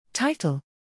Title: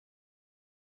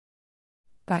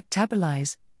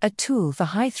 Bactabolize, a tool for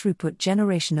high-throughput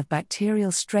generation of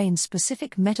bacterial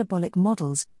strain-specific metabolic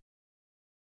models.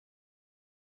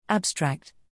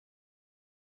 Abstract: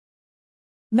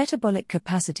 Metabolic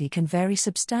capacity can vary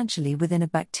substantially within a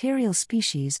bacterial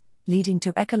species, leading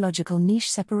to ecological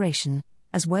niche separation,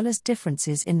 as well as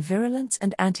differences in virulence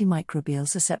and antimicrobial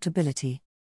susceptibility.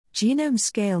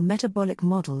 Genome-scale metabolic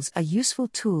models are useful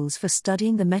tools for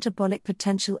studying the metabolic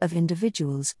potential of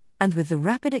individuals, and with the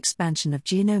rapid expansion of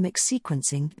genomic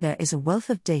sequencing, there is a wealth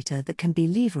of data that can be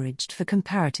leveraged for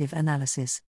comparative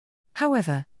analysis.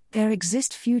 However, there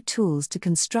exist few tools to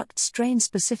construct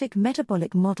strain-specific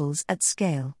metabolic models at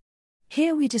scale.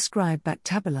 Here we describe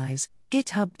Bactabolize,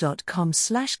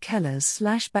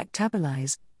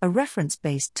 github.com/kellers/Bactabolize, a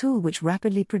reference-based tool which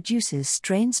rapidly produces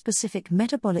strain-specific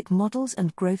metabolic models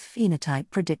and growth phenotype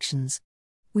predictions.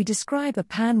 We describe a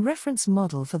pan-reference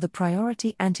model for the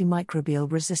priority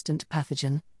antimicrobial resistant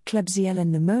pathogen, Klebsiella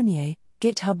pneumoniae,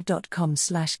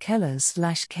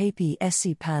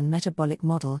 github.com/kellers/KPSC pan-metabolic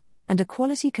model, and a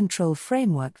quality control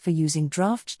framework for using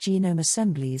draft genome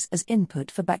assemblies as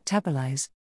input for Bactabolize.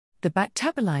 The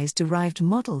Bactabolize-derived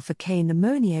model for K.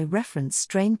 pneumoniae reference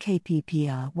strain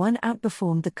KPPR1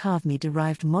 outperformed the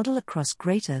CAVMI-derived model across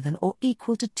greater than or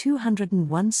equal to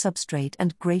 201 substrate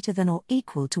and greater than or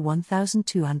equal to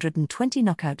 1,220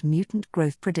 knockout mutant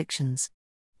growth predictions.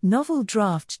 Novel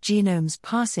draft genomes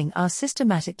passing our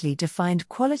systematically defined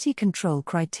quality control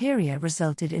criteria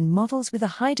resulted in models with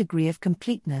a high degree of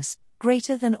completeness,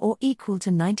 greater than or equal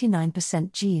to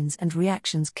 99% genes and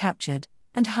reactions captured,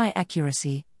 and high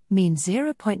accuracy, mean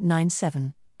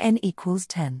 0.97, n equals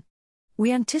 10.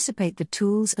 We anticipate the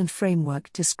tools and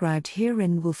framework described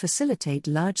herein will facilitate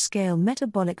large-scale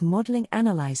metabolic modeling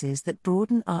analyses that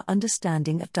broaden our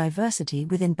understanding of diversity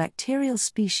within bacterial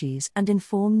species and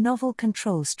inform novel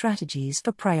control strategies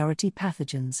for priority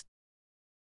pathogens.